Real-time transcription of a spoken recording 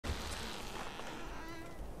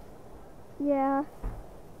Yeah.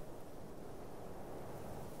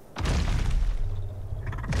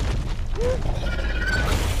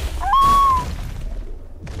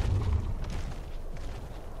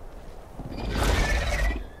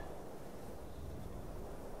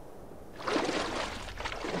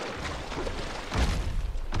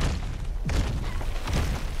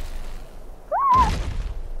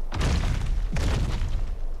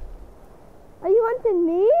 Are you hunting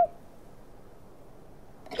me?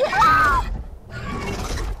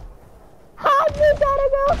 Hide me,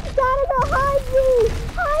 Danigo! Hide me!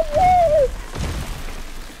 Hide me!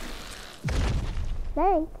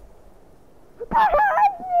 Thanks.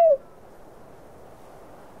 Hide me!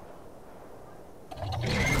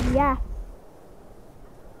 Yeah.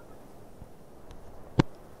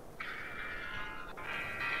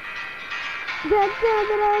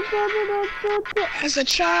 As a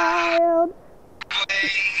child,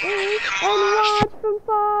 and watch from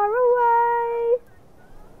far away.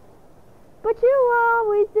 But you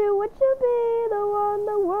always do what you be, the one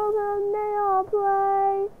the world and they all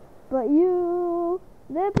play. But you,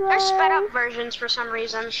 they play. There's sped up versions for some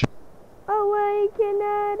reason. Awaken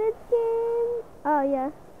at its king. Oh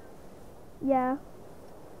yeah. Yeah.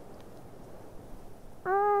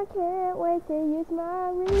 I can't wait to use my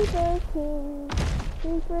Reaper King.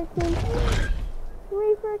 Reaper King.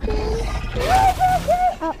 Reaper King. Reaper King!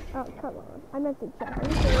 Oh, come on. I meant to jump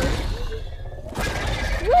into it.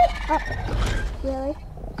 Oh, really?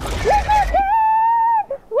 Reaper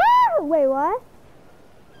King! Woo! Wait, what?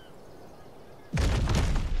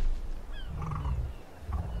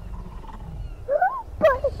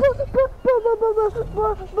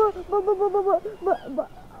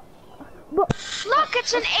 Look,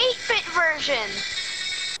 it's an 8-bit version.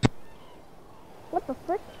 What the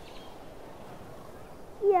frick?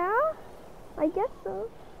 Yeah, I guess so.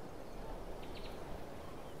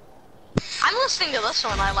 I'm listening to this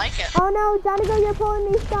one, I like it. Oh no, Danigo, you're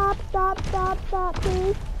pulling me. Stop,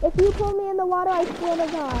 please. If you pull me in the water, I swear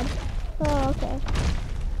to God. Oh, okay.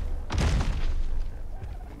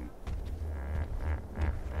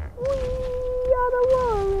 We are the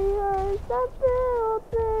warriors that built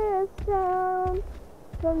this town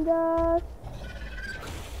from dust.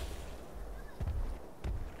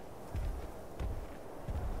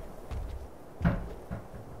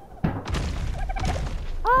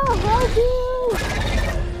 I'll help you!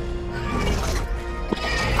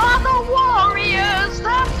 Are the warriors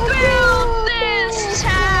that built this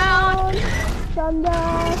town from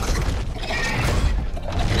dust.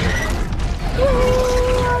 We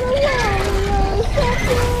are the warriors that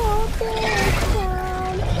built this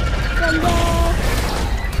town from dust.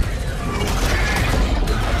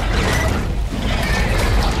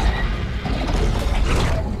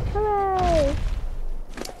 Hooray!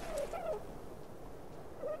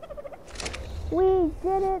 We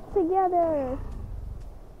did it together!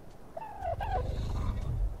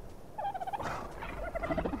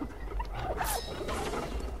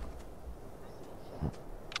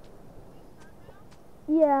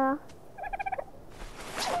 Yeah.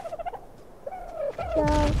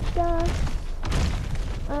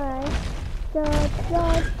 Alright.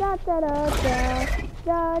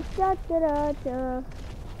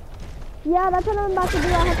 Yeah, that's what I'm about to do. I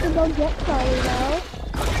have to go get Charlie though.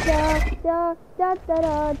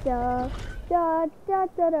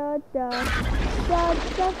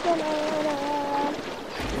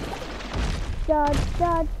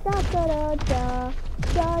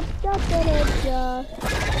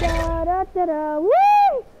 Woo!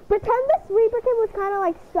 Pretend this Reaper Kid was kind of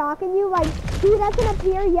like stalking you, like he doesn't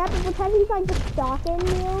appear yet, but pretend he's like just stalking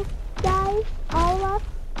you guys, all of us.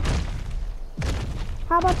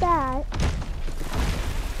 How about that?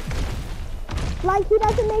 Like he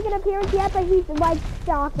doesn't make an appearance yet, but he's like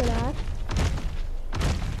stalking us.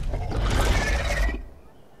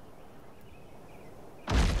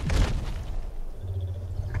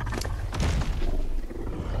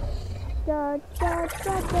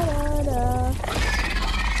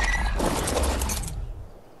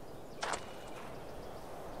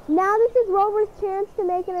 Now this is Rover's chance to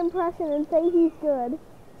make an impression and say he's good.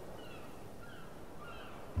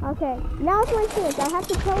 Okay, now it's my chance. I have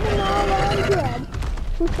to kill them all while I'm good.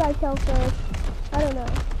 Who should I kill first? I don't know.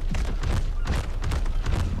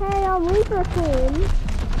 Hey, I'm Reaper Queen.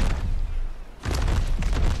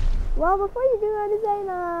 Well, before you do anything,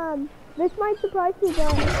 this might surprise people.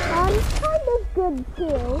 I'm kind of good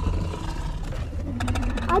too.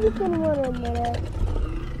 I just didn't want to admit it.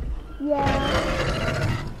 Yeah.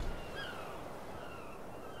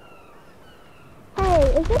 Hey,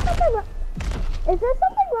 is there something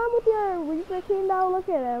wrong with your Reaper King though? Look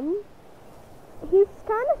at him. He's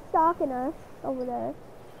kind of stalking us over there.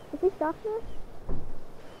 Is he stalking us?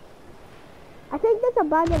 I think there's a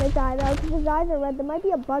bug in his eye though, because his eyes are red. There might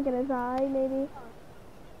be a bug in his eye, maybe.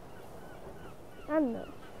 I don't know.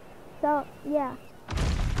 So, yeah.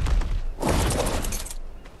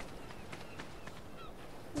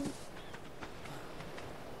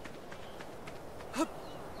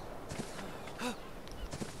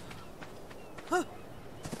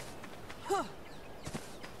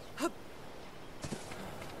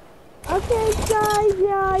 Okay, guys,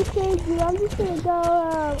 yeah, I thank you. I'm just gonna go,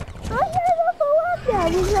 I'm gonna go for a walk now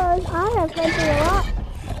because I have been through a lot.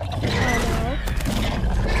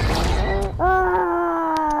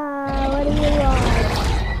 Oh no. What do you want?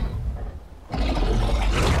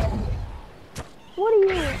 What do you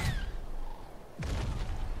want?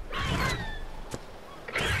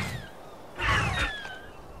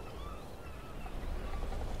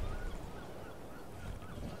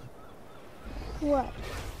 What?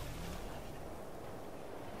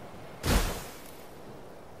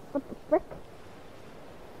 What the frick?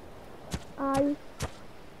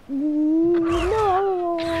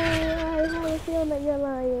 No, I have a feeling that you're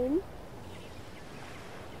lying.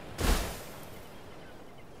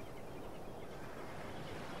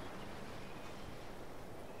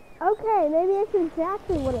 Okay, maybe that's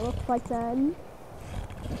exactly what it looks like then.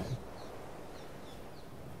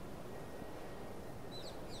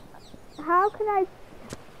 How could I?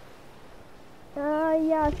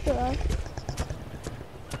 Yeah, sure.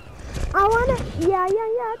 I wanna, yeah,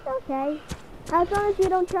 it's okay. As long as you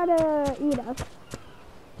don't try to eat us.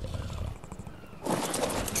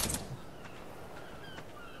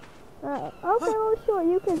 Okay, well, sure,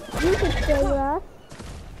 you can stay with us.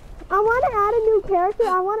 I want to add a new character.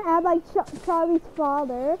 I want to add, like, Charlie's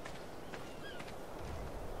father.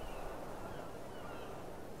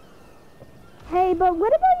 Hey, but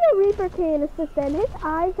what about your Reaper King assistant? His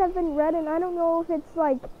eyes have been red, and I don't know if it's,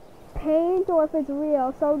 like, paint or if it's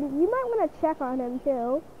real. So you might want to check on him,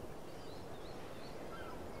 too.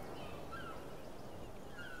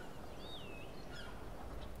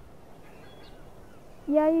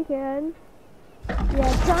 Yeah, you can.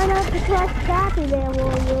 Yeah, try not to crush Kathy there,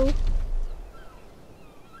 will you?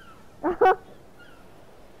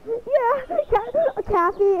 Yeah,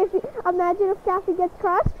 Kathy, imagine if Kathy gets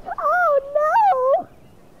crushed. Oh, no!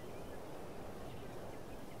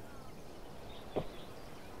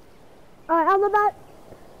 Alright,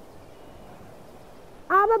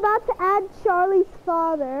 I'm about to add Charlie's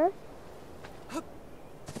father.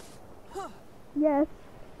 Yes.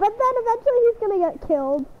 But then eventually he's gonna get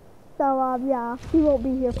killed. So, yeah, he won't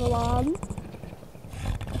be here for long.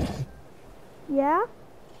 Yeah?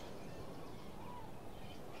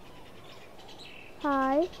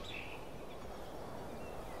 Hi.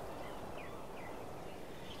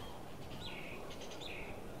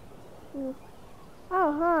 Oh,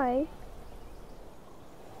 hi.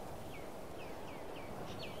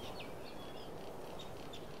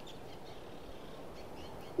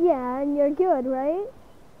 Yeah, and you're good, right?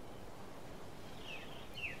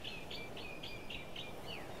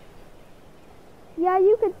 Yeah,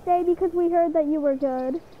 you could stay because we heard that you were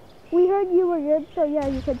good. We heard you were good, so yeah,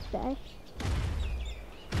 you could stay.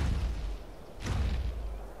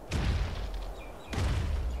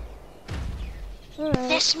 Alright.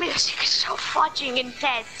 This music is so fucking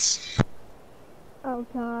intense. Oh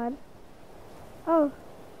god. Oh.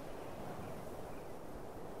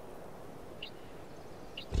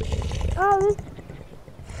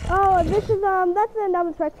 This is, that's the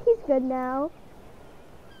number truck. He's good now.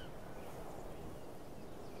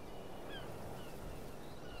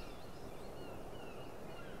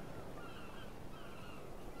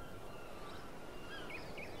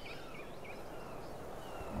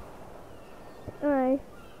 Alright.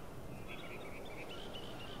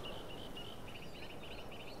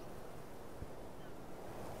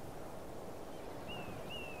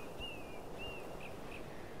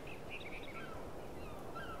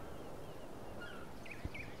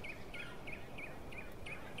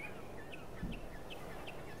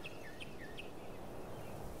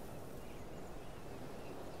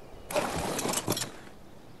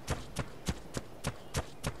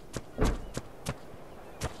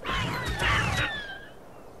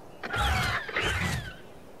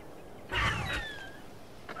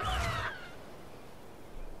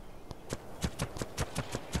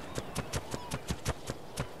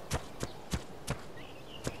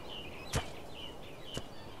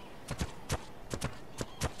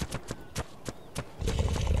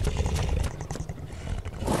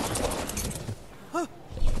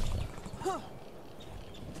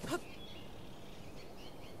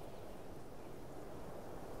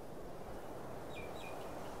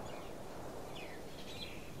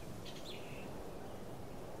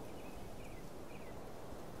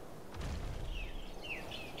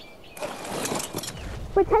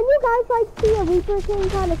 Can you guys like see a Reaper King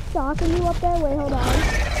kind of stalking you up there? Wait, hold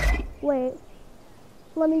on. Wait.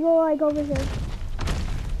 Let me go like over here.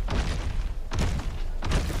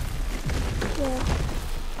 Yeah.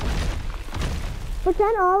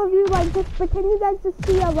 Pretend all of you like just pretend you guys just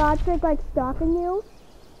see a Roderick like stalking you.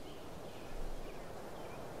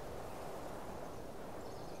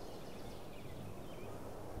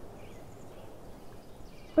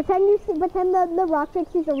 Pretend the Roderick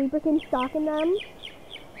sees a Reaper King stalking them.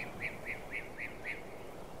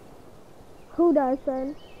 Who does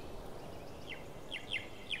then?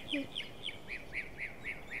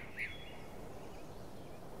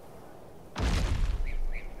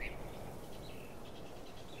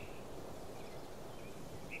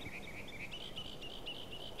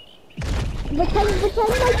 Pretend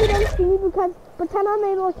like you don't see me because pretend I'm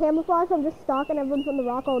able to camouflage. I'm just stalking everyone from the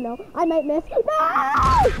rock. Oh no, I might miss. No!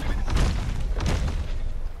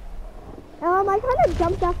 I kind of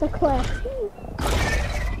jumped off the cliff.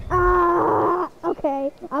 Ah, okay,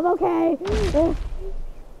 I'm okay.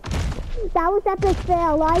 That was epic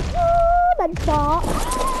fail. Like, then fall.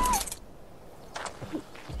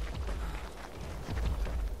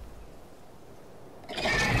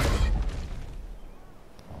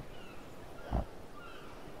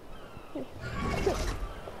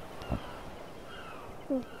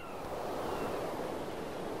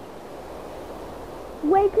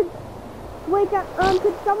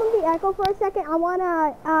 Could someone be Echo for a second? I want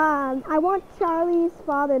Charlie's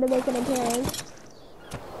father to make an appearance.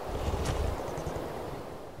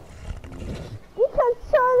 Because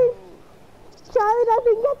Charlie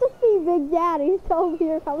doesn't get to see Big Daddy, so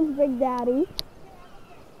here comes Big Daddy.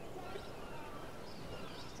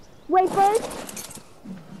 Wait, hold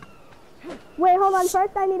on.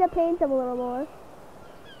 First, I need to paint him a little more.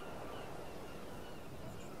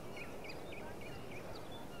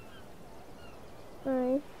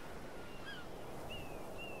 Alright.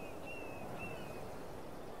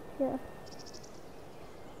 Yeah.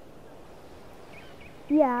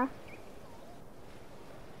 Yeah.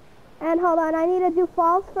 And hold on, I need to do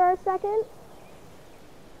false for a second.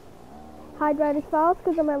 Hide right is false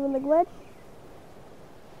because I'm having the glitch.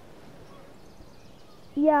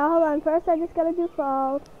 Yeah, hold on. First, I just gotta do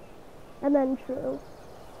false. And then true.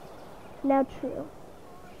 Now true.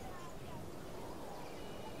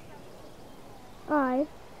 Alright.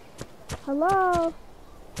 Hello?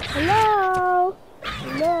 Hello?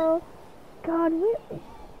 Hello? God, really?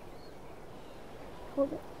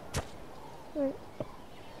 Hold it. Wait.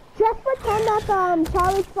 Just pretend that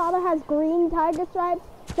Charlie's father has green tiger stripes.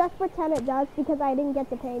 Just pretend it does because I didn't get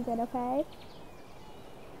to paint it, okay?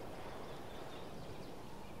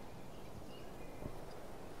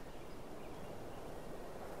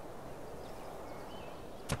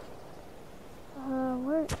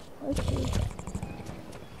 Let's see.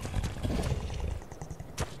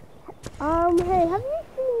 Hey, have you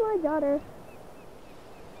seen my daughter?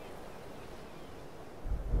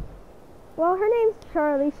 Well, her name's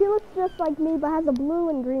Charlie. She looks just like me, but has a blue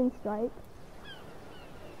and green stripe.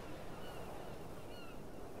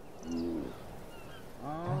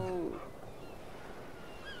 Oh.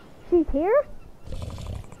 She's here?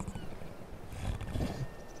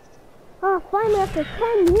 Oh, finally after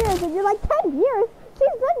 10 years, and you're like, 10 years?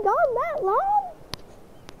 She's been gone that long?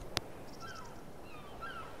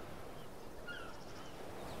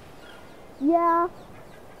 Yeah.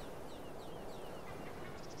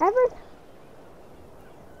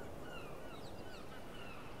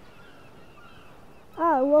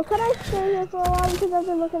 Oh, well, could I stay here for a while because I've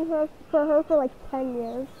been looking for her for like 10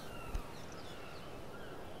 years.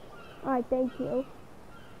 Alright, thank you.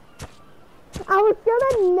 I was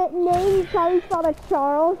gonna name Charlie's father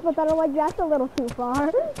Charles, but then I'm like, that's a little too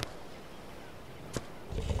far.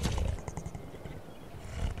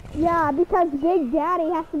 Yeah, because Big Daddy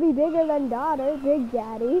has to be bigger than daughter. Big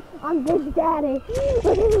Daddy. I'm Big Daddy.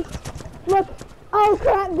 Look. Oh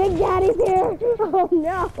crap, Big Daddy's here. Oh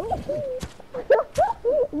no.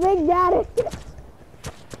 Big Daddy.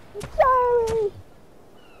 Charlie.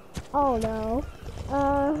 Oh no.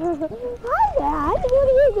 Hi Dad, what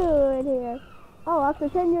are you doing here? Oh, after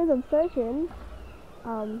 10 years of searching.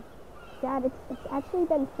 Dad, it's actually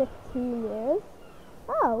been 15 years.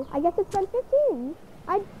 Oh, I guess it's been 15.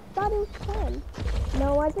 I thought it was 10.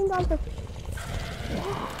 No, I've been gone for...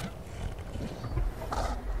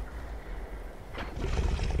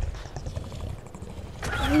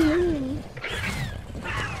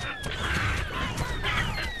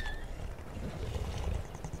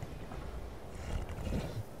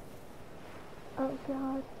 Oh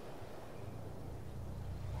God.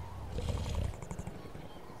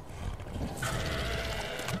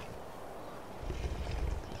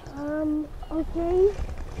 Okay.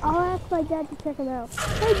 I'll ask my dad to check it out.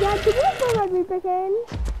 Hey Dad, can you play my Reaper game?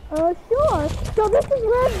 Sure. So this is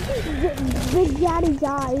where Big Daddy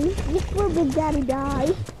dies. This is where Big Daddy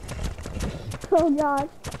dies. Oh God.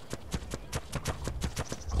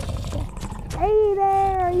 Hey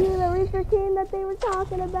there, are you the Reaper King that they were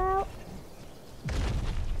talking about?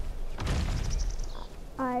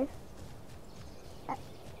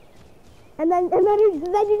 And then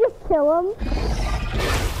you just kill him.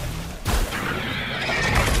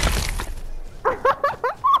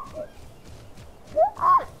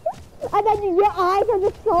 And then your eyes are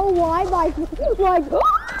just so wide, like. And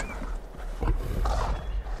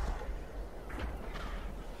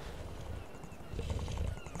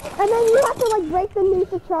then you have to like break the news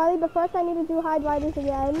to Charlie, but first I need to do hide riders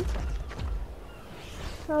again.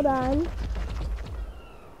 Hold on.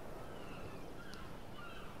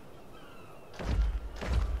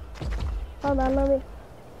 Hold on,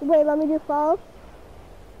 let me do false.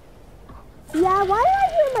 Yeah, why did I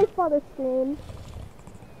hear my father scream?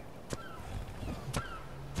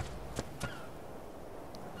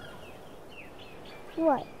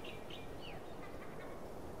 What?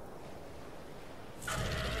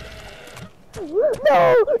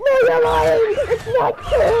 No, you're lying! It's not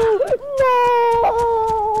true! No!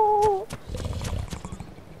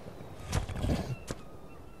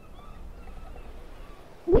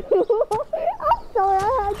 I'm sorry, I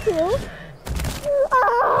had to.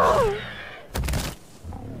 Ah!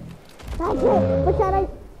 That's it. But then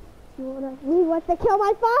he wants to kill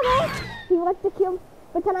my father. He wants to kill.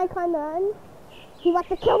 But then I climb on. He wants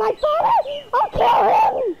to kill my father. I'll kill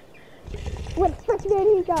him. Where the frick did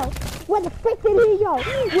he go? Where the frick did he go?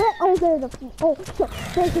 Where? Oh, there's oh shit.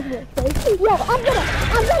 There's his weird face. Yo, I'm gonna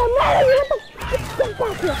murder you.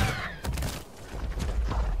 What the?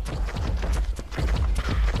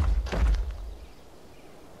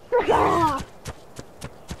 Get back here.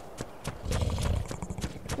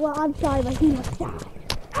 Well, I'm sorry, but he must die.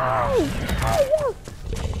 Oh, you!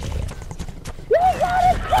 You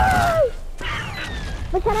gotta die!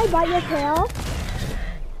 But can I bite your tail?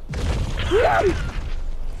 Yum!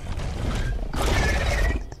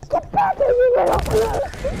 Get back here, you little...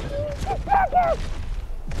 Get back here!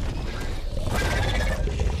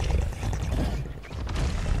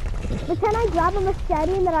 But can I grab a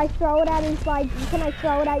machete and then I throw it at his side? Can I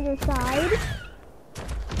throw it at your side?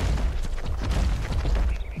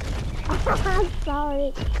 I'm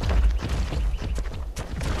sorry.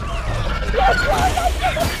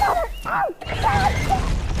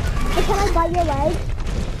 But can I bite your leg?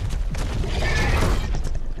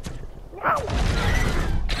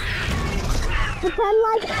 Pretend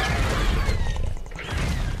like...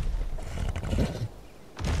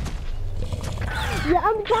 Yeah,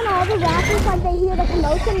 I'm pretend all the rappers, like they hear the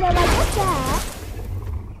commotion, they're like, what's that?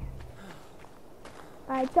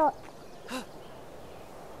 Alright, so...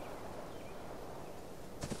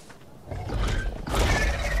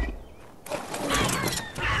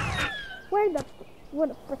 Where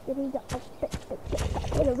the frick did he go? Oh,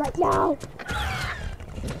 get it right now!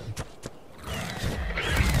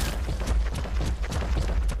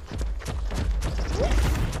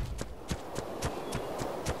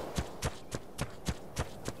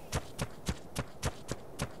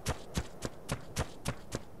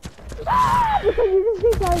 Because you just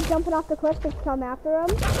see Charlie jumping off the cliff to come after him.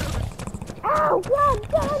 Ow! God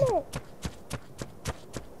damn it!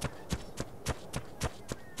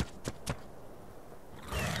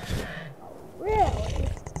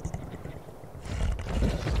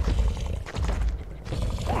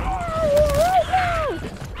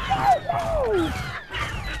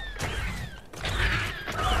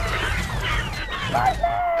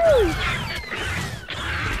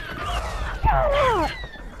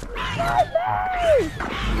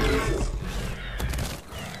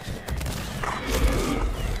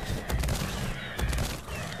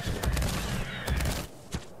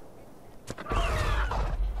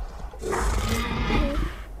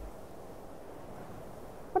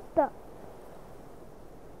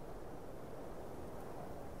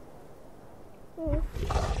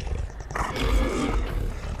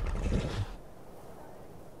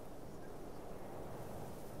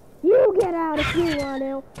 You get out if you want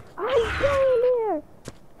to. I'm staying here.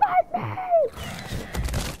 Fight me!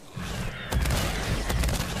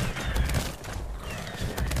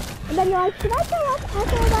 And then you're like, should I kill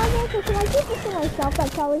Echo about this, or should I keep this to myself?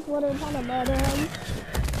 That's always what I'm trying to murder him.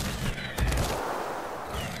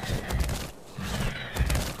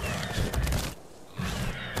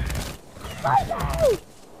 Fight me!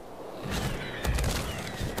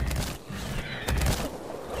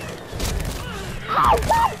 Oh,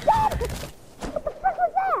 God, God! What the frick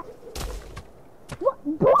was that?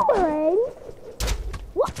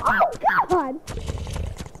 Oh God!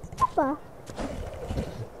 What the?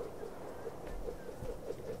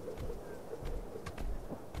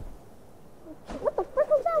 What the frick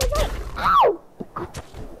was that? Ow!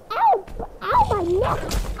 Ow! Ow! My neck!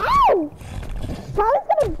 Ow! Charlie's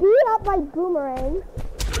gonna beat up my boomerang.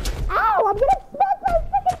 Ow! I'm gonna smack my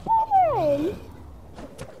freaking boomerang!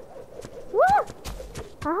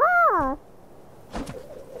 Ah! Aha!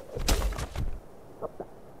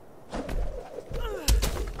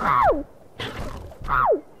 Ow!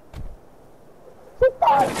 Ow! She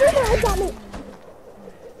throwing boomerangs at me!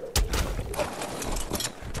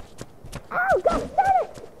 Ow! God damn it!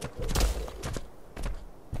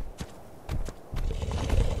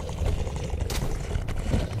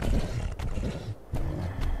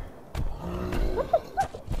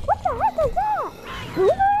 What the heck is that?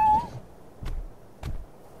 Boomerang?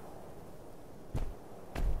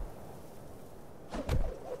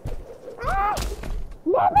 Ah!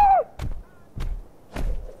 Never!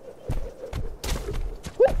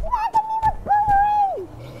 He's smacking me with boomerang!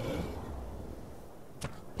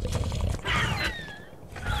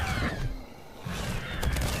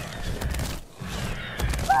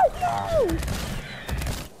 Oh no!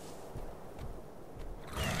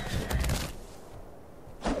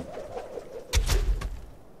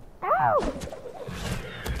 Ow!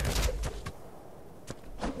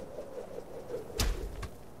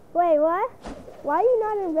 Wait, what? Why are you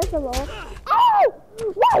not invisible? Ow!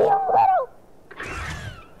 Why you little?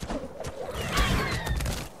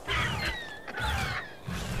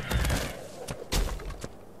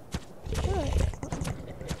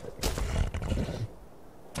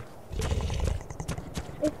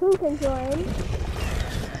 If who can join?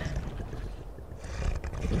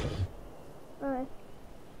 Alright.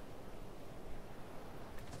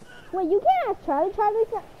 Wait, you can't ask Charlie.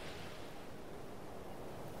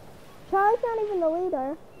 Charlie's not even the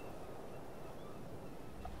leader.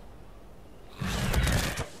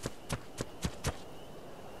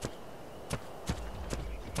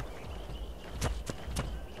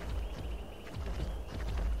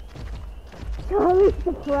 Charlie's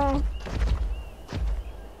depressed.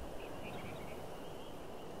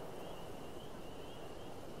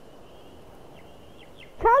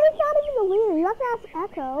 Charlie's not even the leader. You have to ask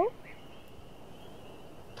Echo.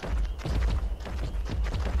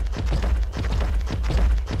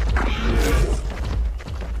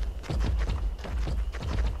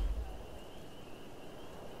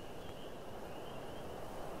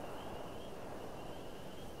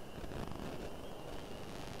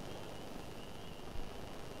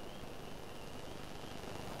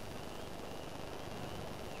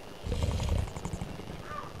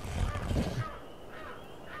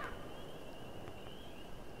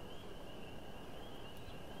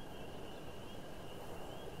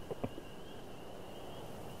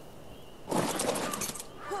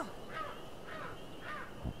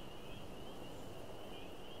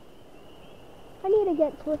 I need to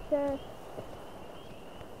get Twister.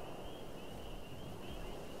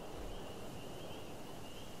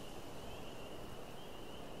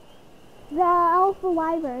 The Alpha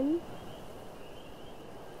Wyvern.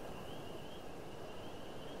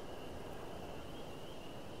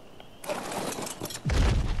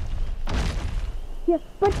 Yeah,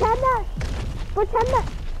 pretend that.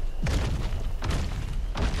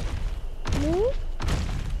 Me?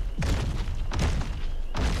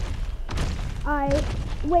 Alright,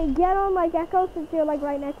 wait, get on like Echo since you're like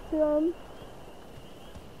right next to him.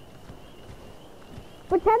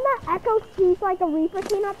 Pretend that Echo sees like a Reaper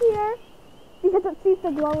King up here because it sees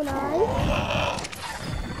the glowing eyes.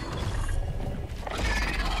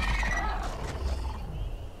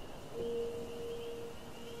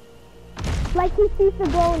 Like he sees the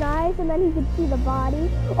glowing eyes and then he can see the body.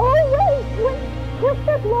 Oh wait,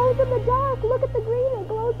 Twister glows in the dark. Look at the green, it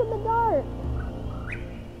glows in the dark.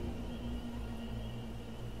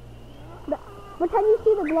 Pretend you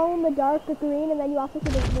see the glow in the dark, the green, and then you also see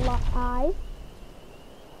the eyes.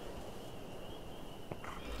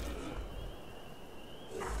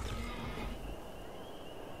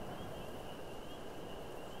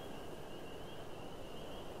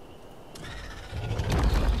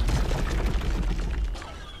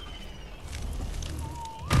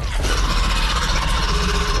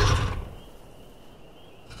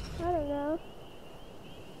 I don't know.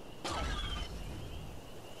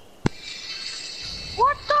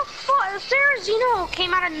 What the fuck? Is there a Xeno who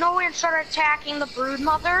came out of nowhere and started attacking the brood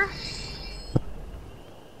mother?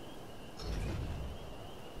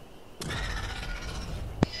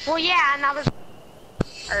 Well, yeah, now there's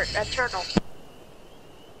a turtle.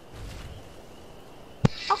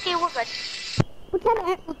 Okay, we're good. Pretend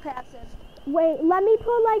Echo passive. Wait, let me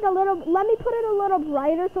put like a little, let me put it a little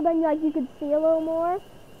brighter so then like you could see a little more.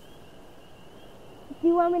 Do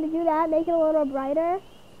you want me to do that? Make it a little brighter?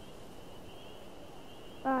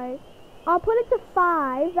 Alright. I'll put it to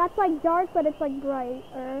 5. That's like dark, but it's like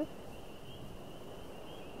brighter.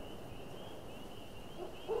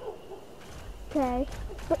 Okay.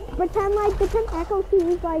 Pretend Echo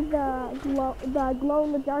sees like the glow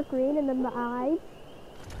in the dark green and then the eyes.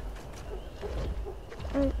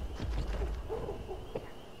 Alright.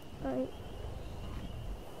 Alright.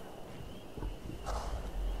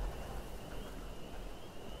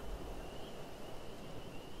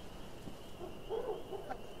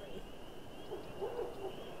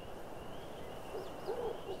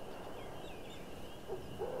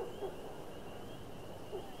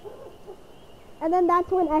 And then that's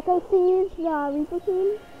when Echo sees the Reaper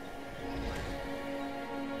Queen.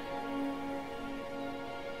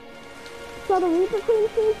 So the Reaper Queen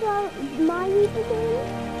sees my Reaper Queen.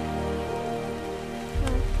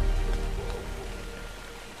 Oh.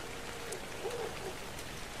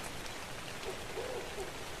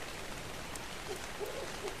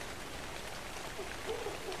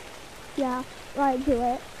 Yeah, right, do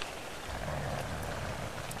it.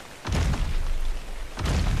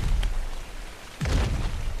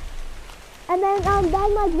 And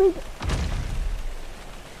then like we.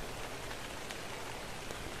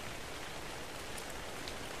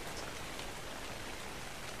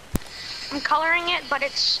 I'm coloring it, but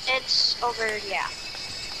it's over. Yeah,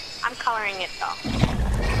 I'm coloring it though.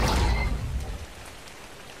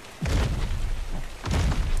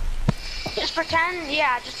 Just pretend.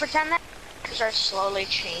 Yeah, just pretend that colors are slowly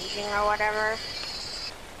changing or whatever.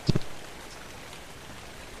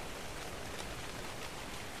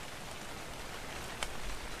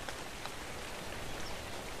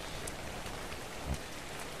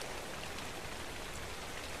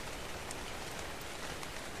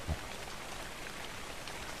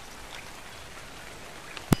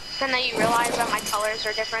 And then you realize that my colors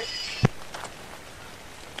are different.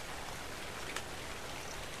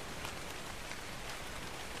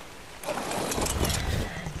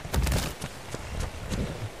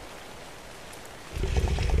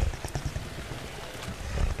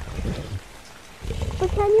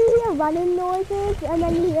 Pretend you hear running noises and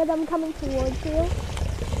then you hear them coming towards you.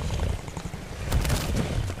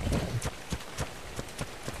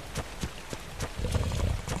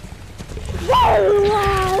 There you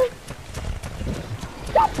are!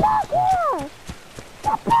 Get back here!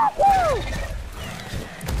 Get back here!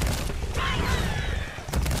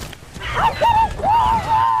 I'm gonna kill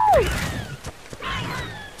you!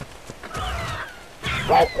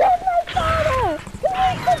 They killed my father! He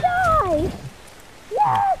needs to die!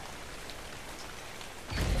 Yes!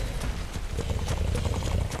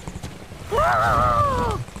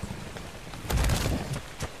 Ah!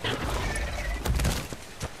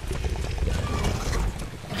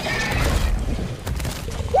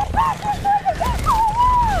 Get back before you get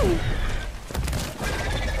away!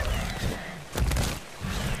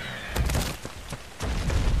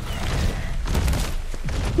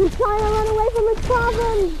 He's trying to run away from his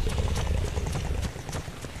problems!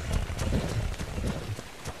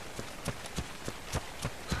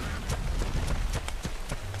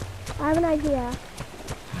 I have an idea.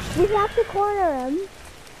 We have to corner him.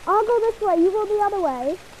 I'll go this way, you go the other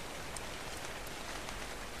way.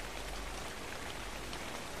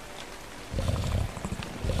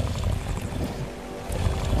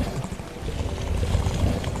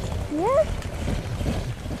 Yes?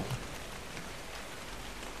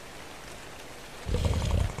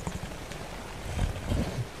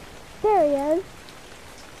 There he is.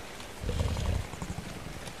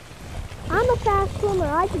 I'm a fast swimmer,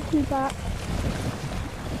 I can keep up.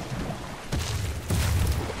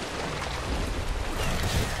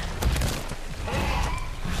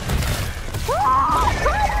 Ah,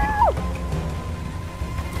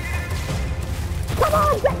 come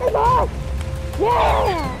on, get me back!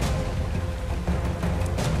 Yeah!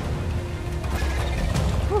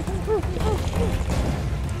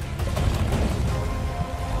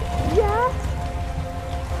 Yeah?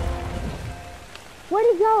 Where'd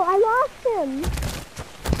he go? I lost him!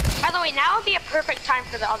 By the way, now would be a perfect time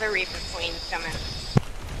for the other Reaper Queen to come in.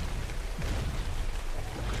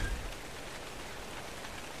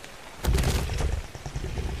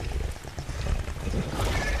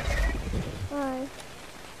 Alright.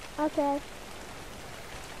 Okay.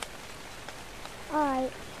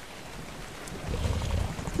 Alright.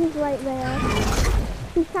 He's right there.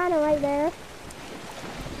 He's kinda right there.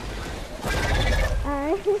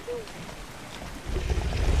 Alright.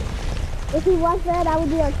 If he was there, that would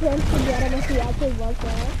be our chance to get him if he actually was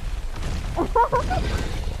there. Yeah.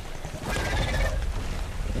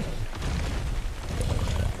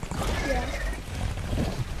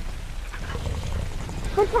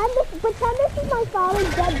 Pretend this is my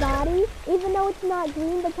father's dead body, even though it's not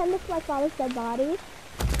green. Pretend this is my father's dead body.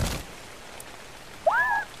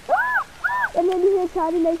 And then you're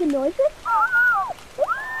trying to make a noise.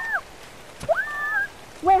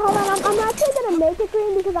 Wait, hold on. I'm actually gonna make it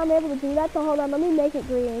green because I'm able to do that. So hold on, let me make it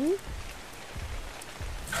green.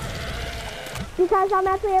 Because I'm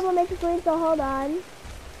actually able to make it green. So hold on.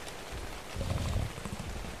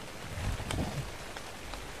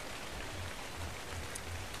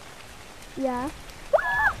 Yeah.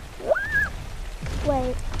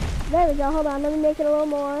 Wait. There we go. Hold on. Let me make it a little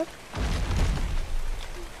more.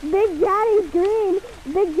 Big Daddy's green.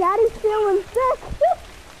 Big Daddy's feeling sick.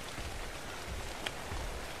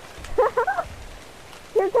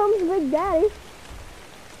 Here comes Big Daddy.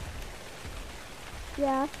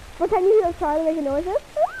 Yeah. Pretend you just try to make a noise.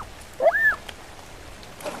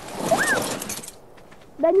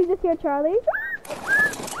 Then you just hear Charlie.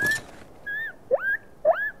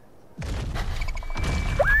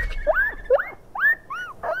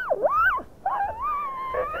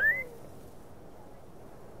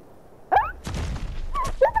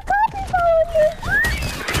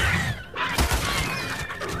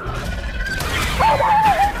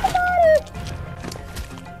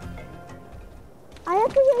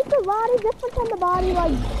 Just pretend the body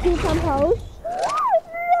like decomposed.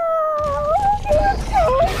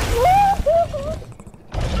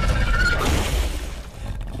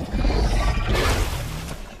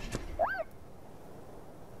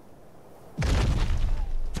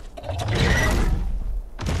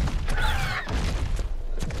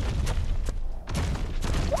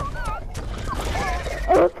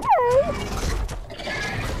 Okay.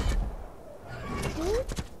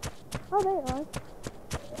 Oh, there you are.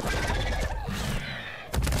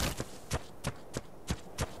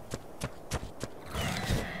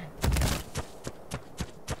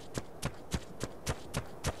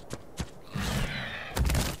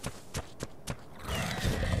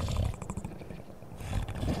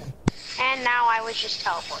 And now I was just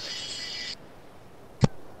teleported.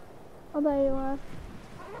 Oh, there you are.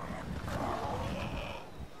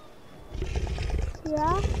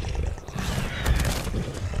 Yeah?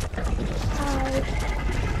 Alright.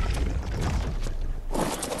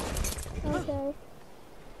 Okay.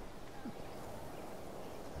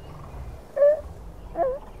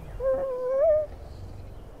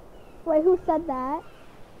 Wait, who said that?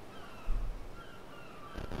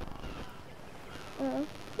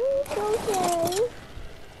 It's okay.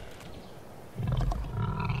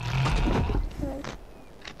 Right.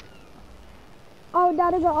 Oh,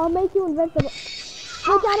 Dadago, I'll make you invincible.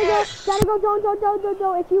 Wait, Dadago,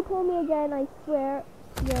 don't. If you pull me again, I swear,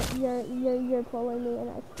 you're pulling me, and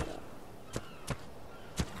I swear.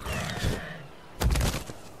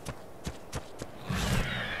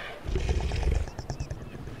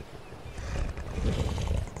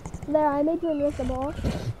 There, I made you invincible.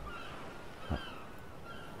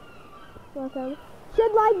 Welcome.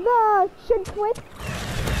 Should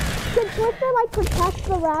Twister like protect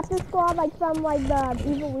the Raptor squad like from like the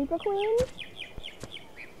evil Reaper Queen?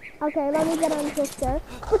 Okay, let me get on Twister.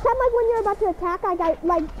 Pretend like when you're about to attack,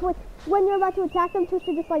 when you're about to attack them,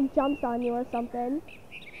 Twister just like jumps on you or something.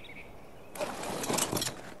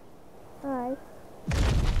 Alright.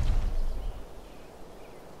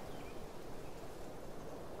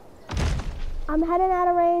 I'm heading out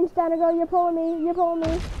of range, Danago, you're pulling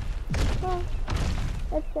me. Oh,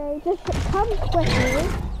 let's say, just come quickly.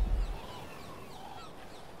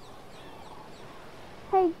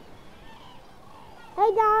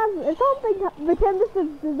 Hey guys, is something, pretend this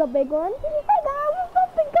is a big one. Hey guys, is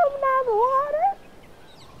something coming out of the water?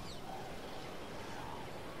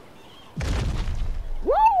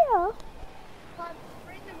 Yeah!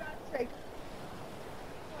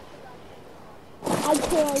 I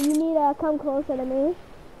can't, you need to come closer to me.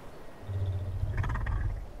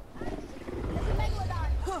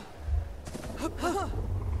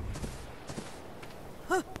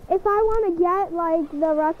 If I want to get, like,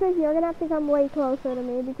 the raptors, you're going to have to come way closer to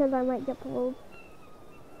me because I might get pulled.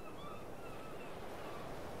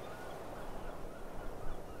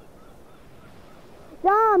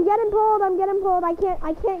 No, I'm getting pulled. I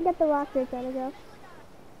can't get the raptors, Danago.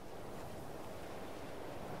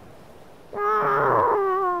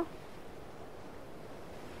 Ah!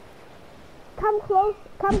 Come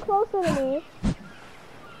closer to me.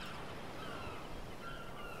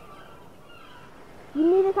 You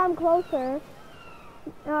need to come closer.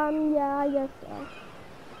 Yeah, I guess so.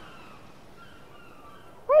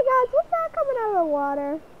 Hey guys, what's that coming out of the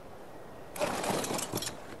water?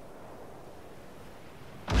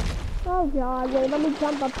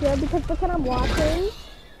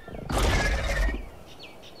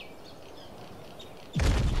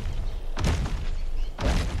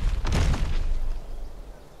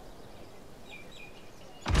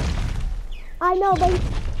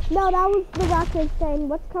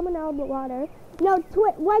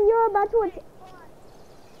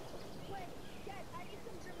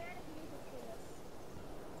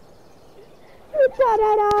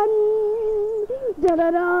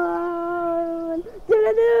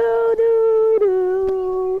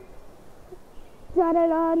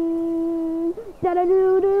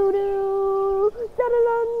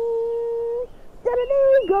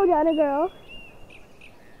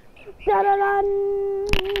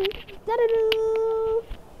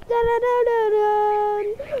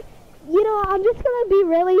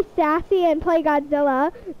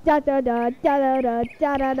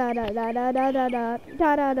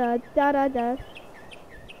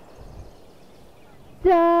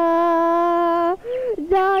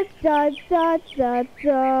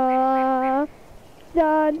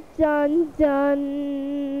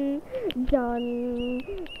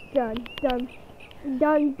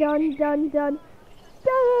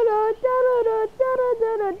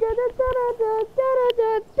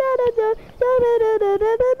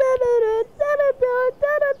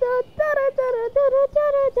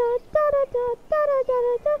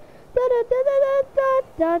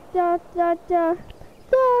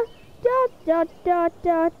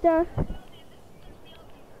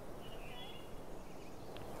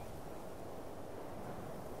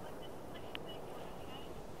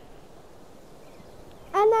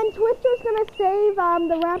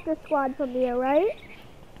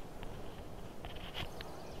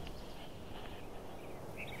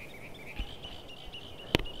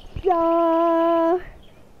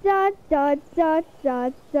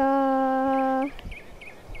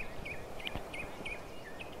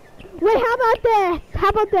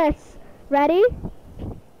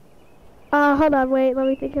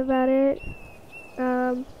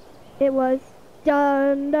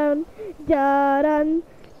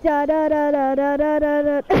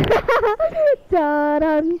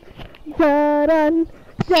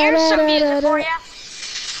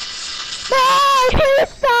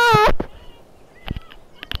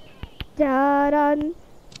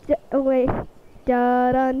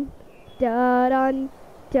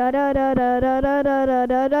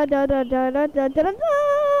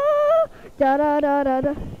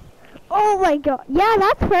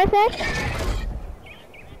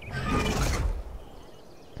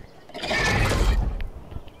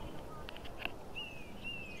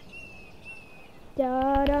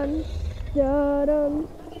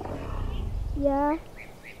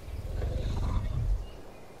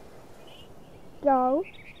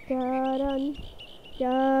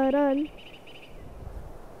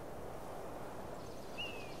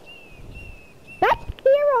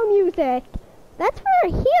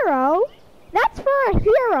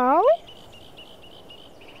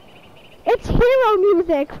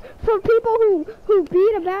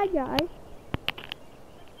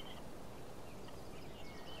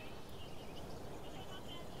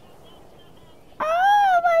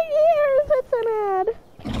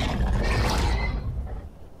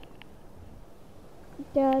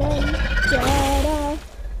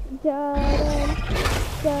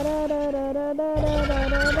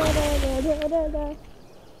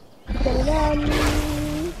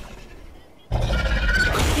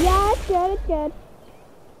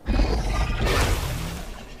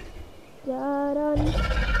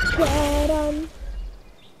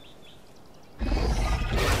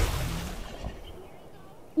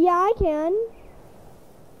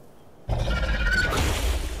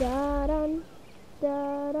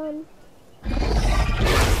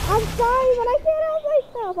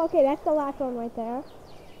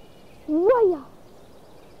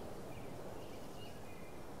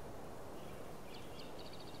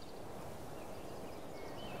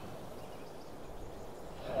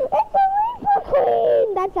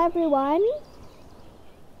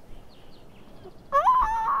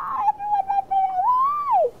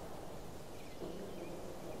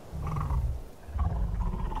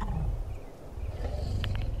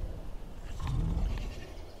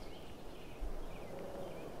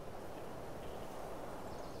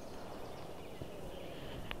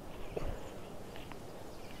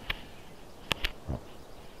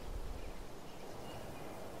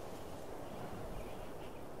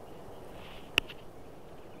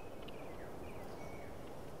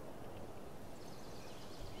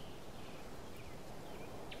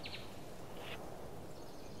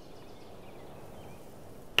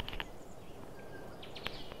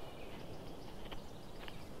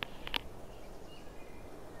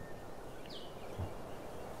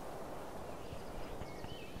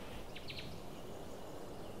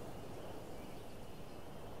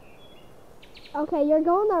 Okay, you're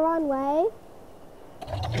going the wrong way.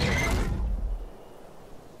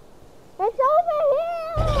 It's over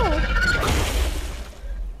here!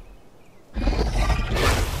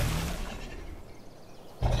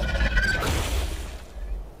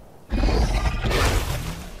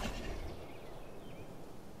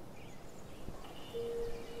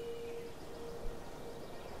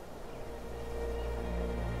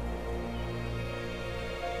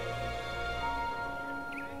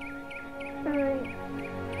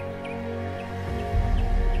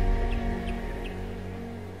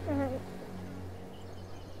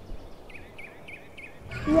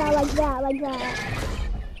 Yeah, like that, like that.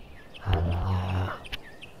 Hello.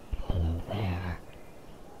 Hello there.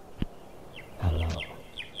 Hello.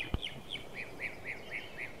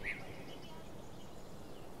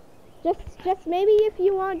 Just maybe if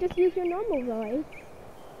you want, just use your normal voice.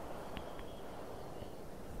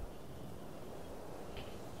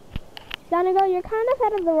 Donegal, you're kind of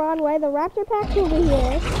headed the wrong way. The raptor pack's over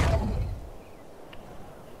here.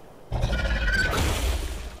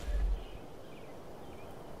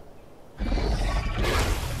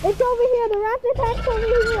 It's over here. The raptor pack's over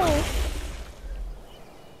here.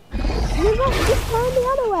 You're just going the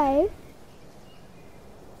other way.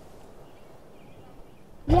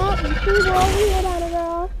 Yep, see, we're over here,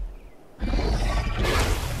 Donegal.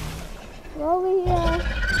 We're over here.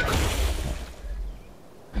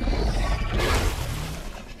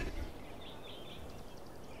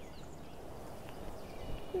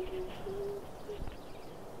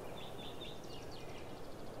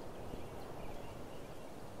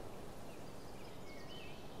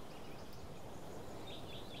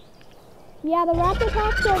 Yeah, the raptor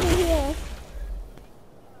pack's over here.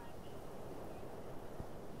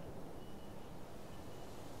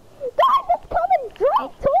 Guys, it's coming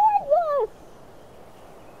straight towards us!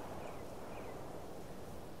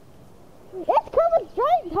 It's coming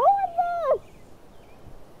straight towards us!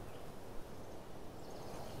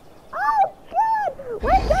 Oh, God!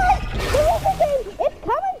 Wait, guys! It's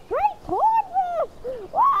coming straight towards us!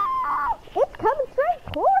 Wow! It's coming straight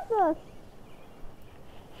towards us!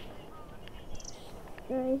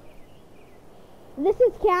 Right. This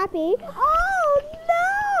is Cappy. Oh no,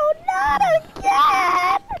 not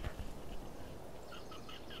again!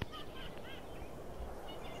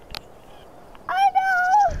 I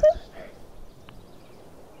know!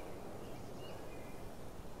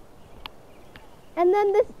 And then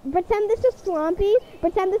pretend this is Swampy.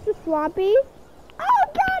 Pretend this is Swampy. Oh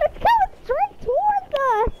God, it's coming straight towards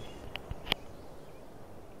us!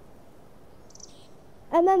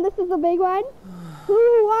 And then this is the big one. Who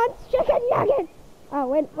wants chicken nuggets? Oh,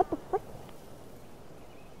 wait, what the frick?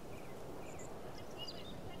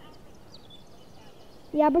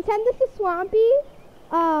 Yeah, pretend this is Swampy.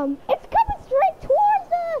 It's coming straight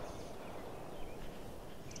towards us!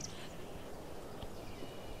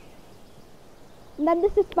 And then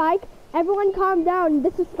this is Spike. Everyone calm down.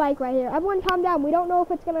 This is Spike right here. Everyone calm down. We don't know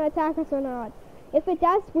if it's going to attack us or not. If it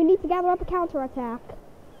does, we need to gather up a counterattack.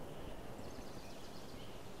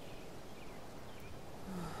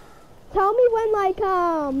 Tell me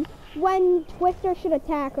when, when Twister should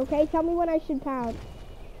attack, okay? Tell me when I should pound.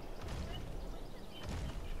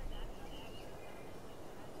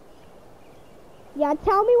 Yeah,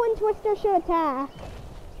 tell me when Twister should attack.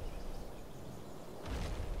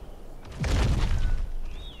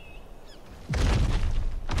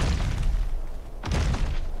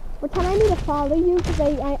 Pretend I need to follow you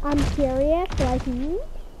because I'm curious, like,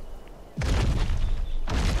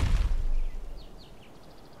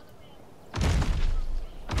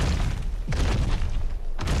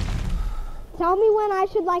 Tell me when I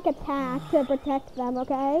should, like, attack to protect them,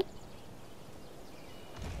 okay?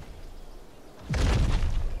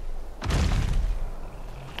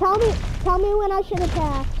 Tell me when I should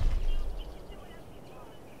attack.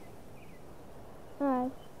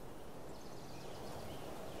 Alright.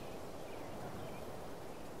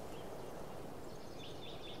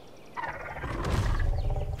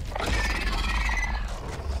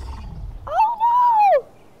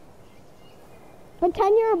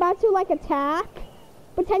 Pretend you're about to, like, attack.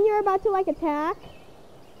 Pretend you're about to, like, attack.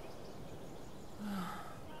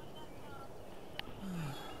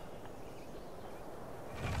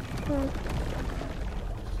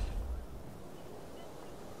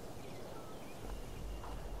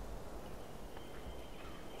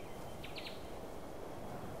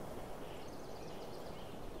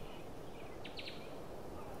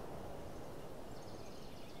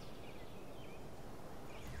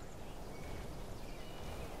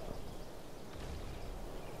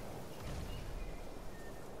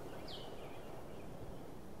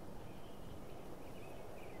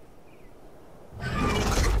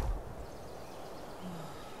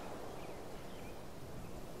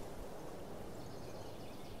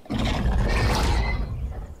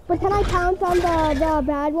 can I pounce on the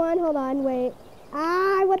bad one? Hold on, wait.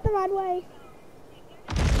 Ah, I went the wrong way.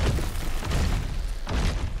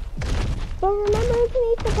 But remember, isn't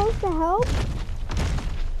he supposed to help?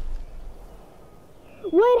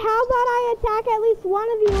 Wait, how about I attack at least one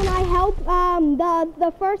of you and I help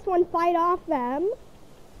the first one fight off them?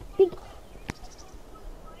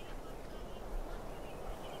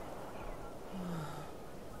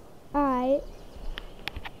 Alright.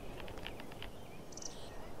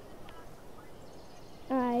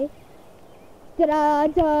 Alright.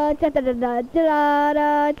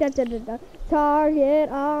 Target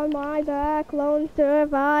on my back, lone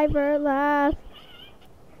survivor last.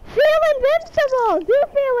 Feel invincible! Do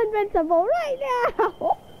feel invincible right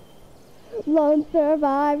now! Lone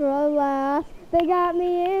survivor last. They got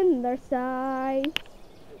me in their sights.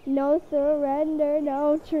 No surrender,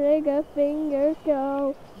 no trigger fingers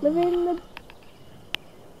go. Live in the...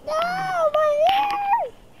 No, my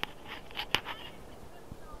ears!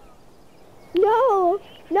 No,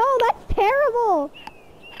 no, that's terrible.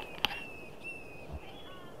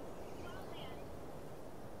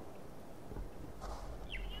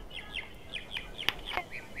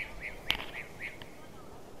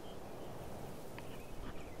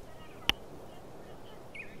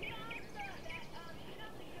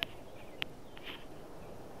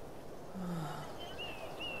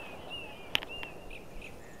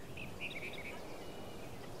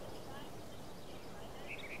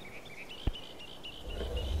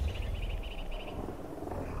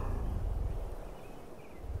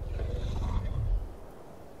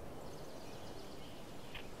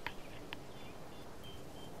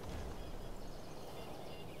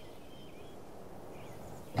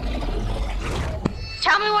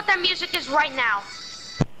 Tell me what that music is right now.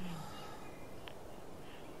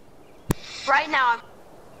 Right now.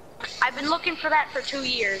 I've been looking for that for 2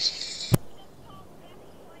 years.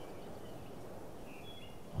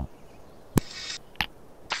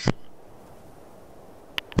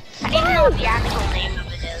 I don't even know what the actual name of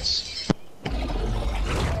it is.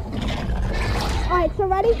 Alright, so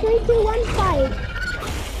ready? 3, 2, 1, fight.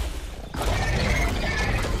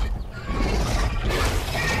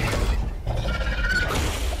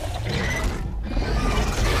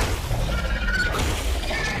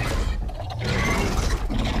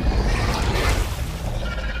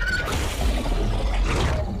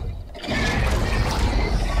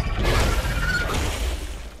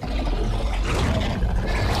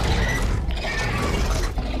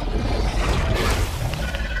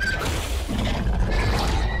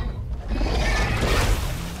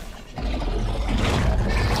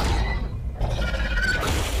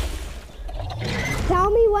 Tell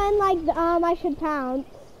me when, like, I should pounce.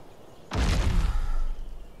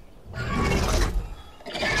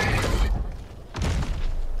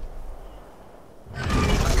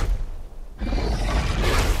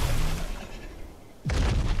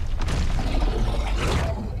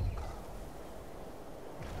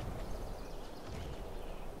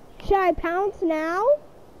 Should I pounce now?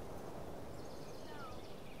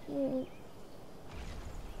 Mm.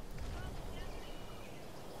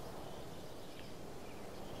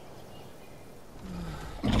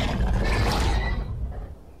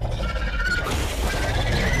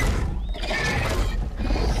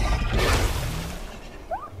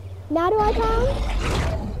 Now do I pounce?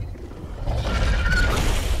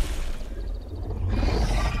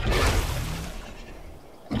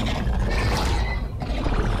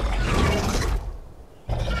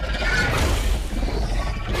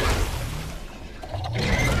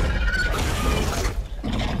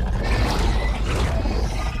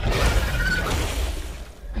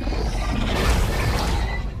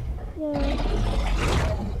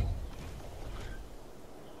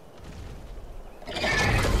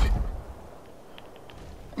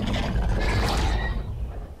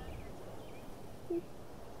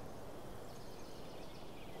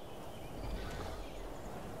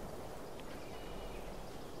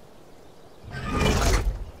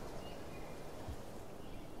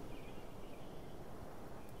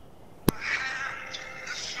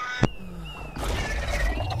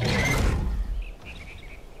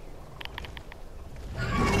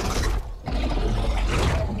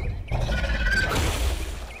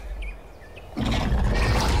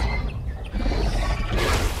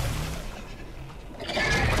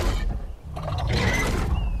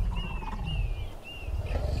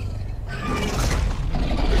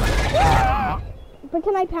 But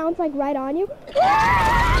can I pounce like right on you?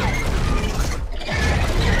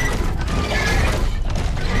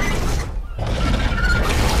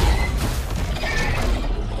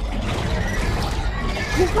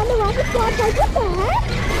 Just on the rocket squad, like what the heck?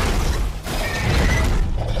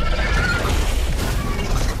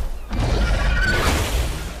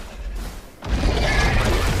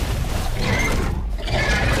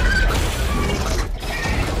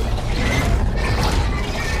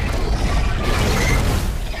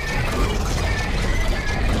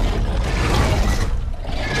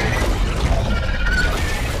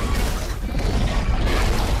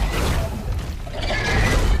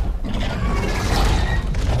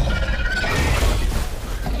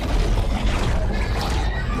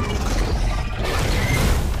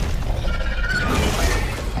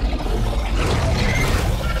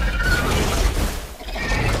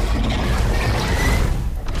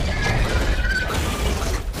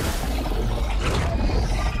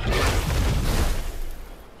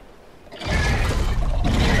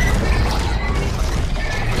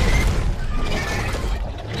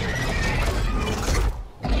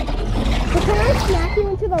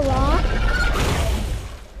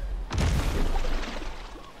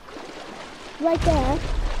 right there.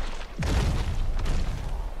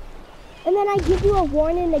 And then I give you a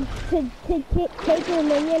warning to take your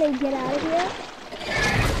minion and get out of here.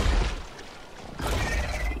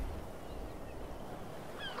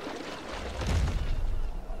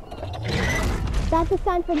 That's a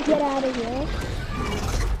sign for get out of here.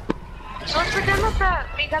 So let's pretend that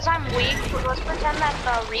because I'm weak, let's pretend that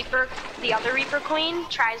the other Reaper Queen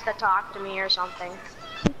tries to talk to me or something.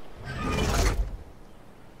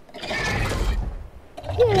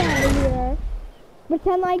 Get out of here.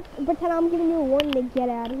 Pretend I'm giving you a warning to get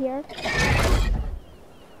out of here.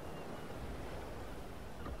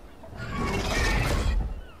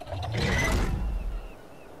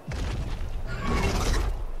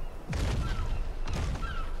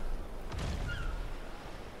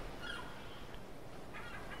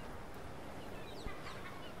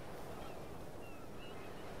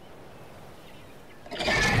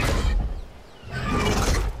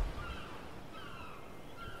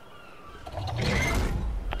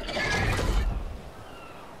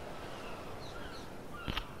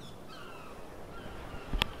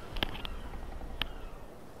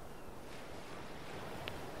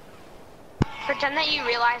 Pretend that you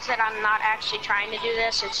realize that I'm not actually trying to do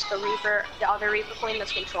this. It's the other Reaper Queen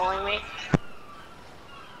that's controlling me.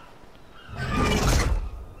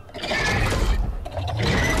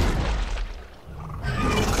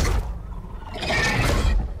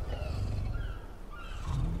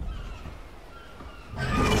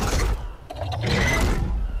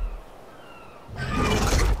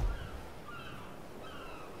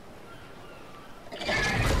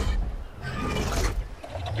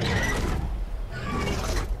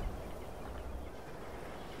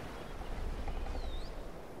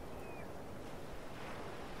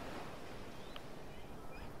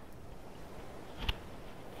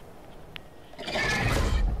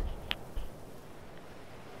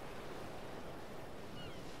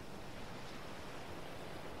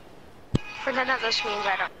 Pretend that this means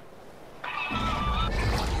I don't.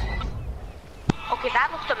 Okay, that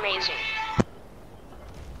looked amazing.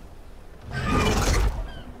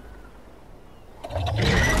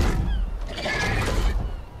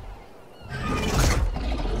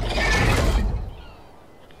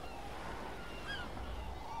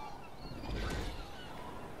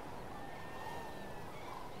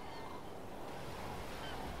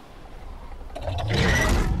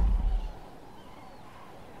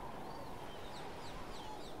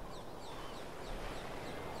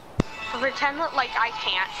 Pretend that like I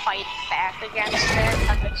can't fight back against it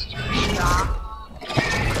because it's too strong.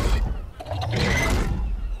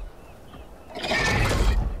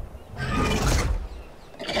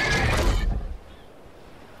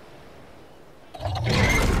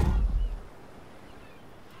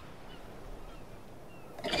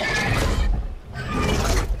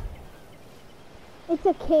 It's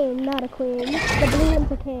a king, not a queen. The blue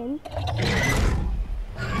one's a king.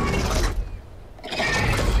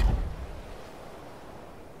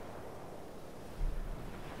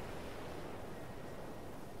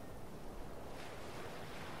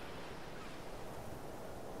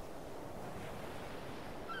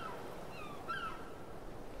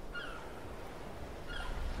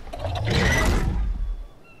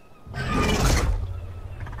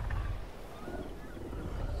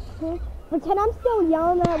 Pretend I'm still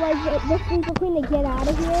yelling at like this Reaper Queen to get out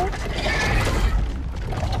of here.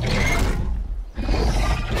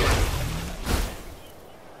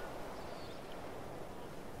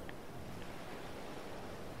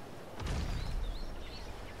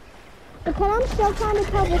 Pretend I'm still trying to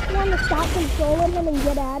tell this one to stop controlling him and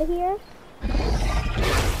get out of here.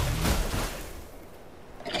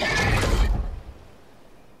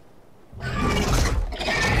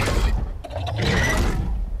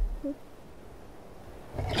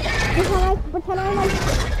 Pretend I like,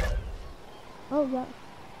 oh yeah.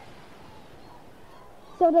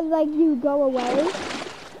 So does like you go away?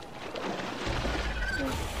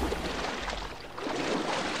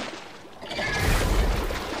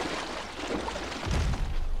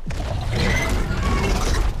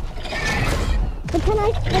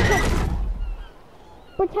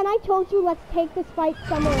 Pretend I told you let's take this fight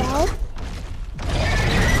somewhere else.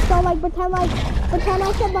 So like pretend I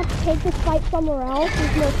said let's take this fight somewhere else,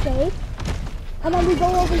 it's more safe. And then we go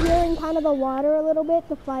over here in kind of the water a little bit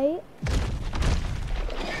to fight.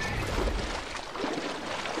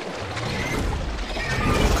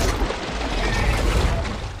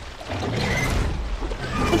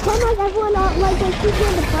 Pretend like everyone like they see me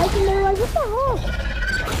in the fight and they're like, what the hell?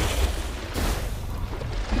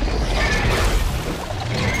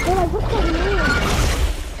 They're like, what's that mean?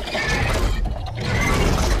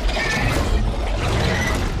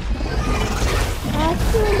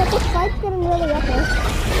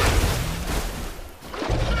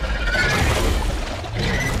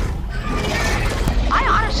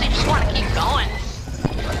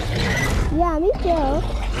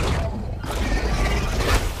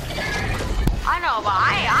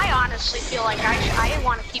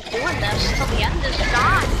 keep doing this till the end is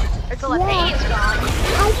gone. Or till the day is gone.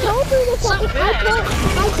 I told you this So open, good.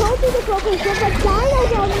 I told you this open ship, but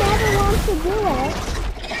Dino never wants to do it.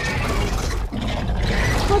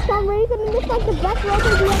 For some reason, and it's like the best robot he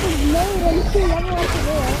ever made, and he never wants to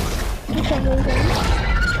do it. For some reason.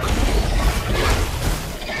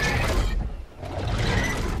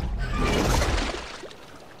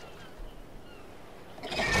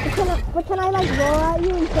 But can I like roar at you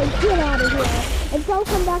and say, get out of here? And don't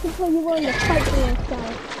come back until you're willing to fight for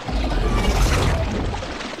yourself.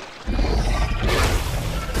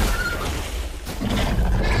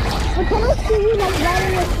 But can I see you like right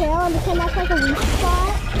in your tail and pretend that's like a weak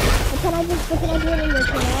spot? Or can I do it in your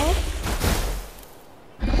tail?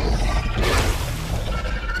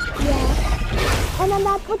 Yeah. And then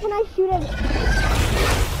that's what can I shoot it?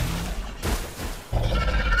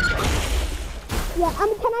 Yeah, can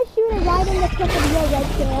I shoot it right in the tip of your red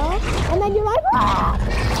tail? And then you're like, ah!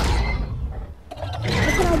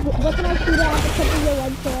 What can I shoot it at the tip of your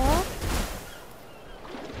red tail?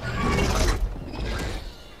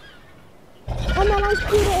 And then I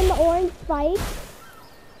shoot it in the orange spike.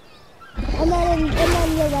 And then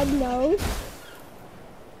your red nose.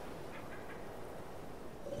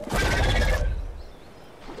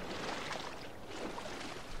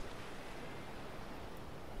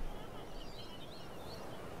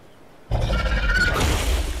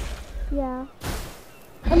 Yeah.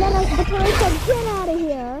 And then I said, get out of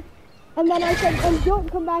here. And then I said, and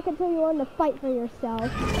don't come back until you want to fight for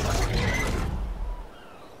yourself.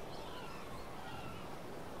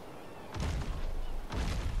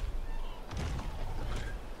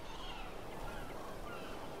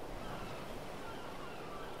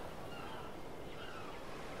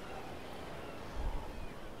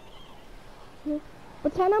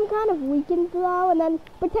 Pretend I'm kind of weak and slow, and then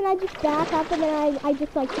pretend I just back up, and then I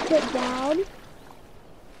just like sit down.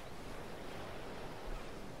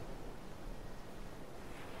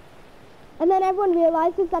 And then everyone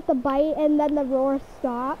realizes that the bite and then the roar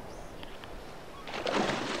stops.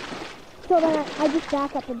 So then I just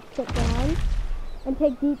back up and sit down and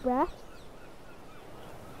take deep breaths.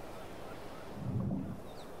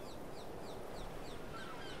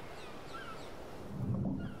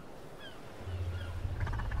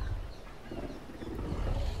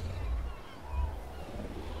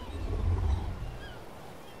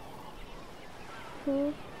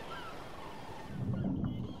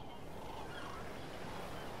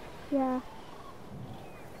 Yeah.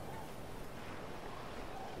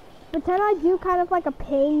 Pretend I do kind of like a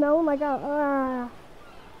pain moan, like a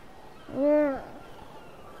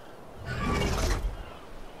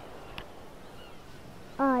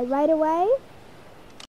Alright, right away.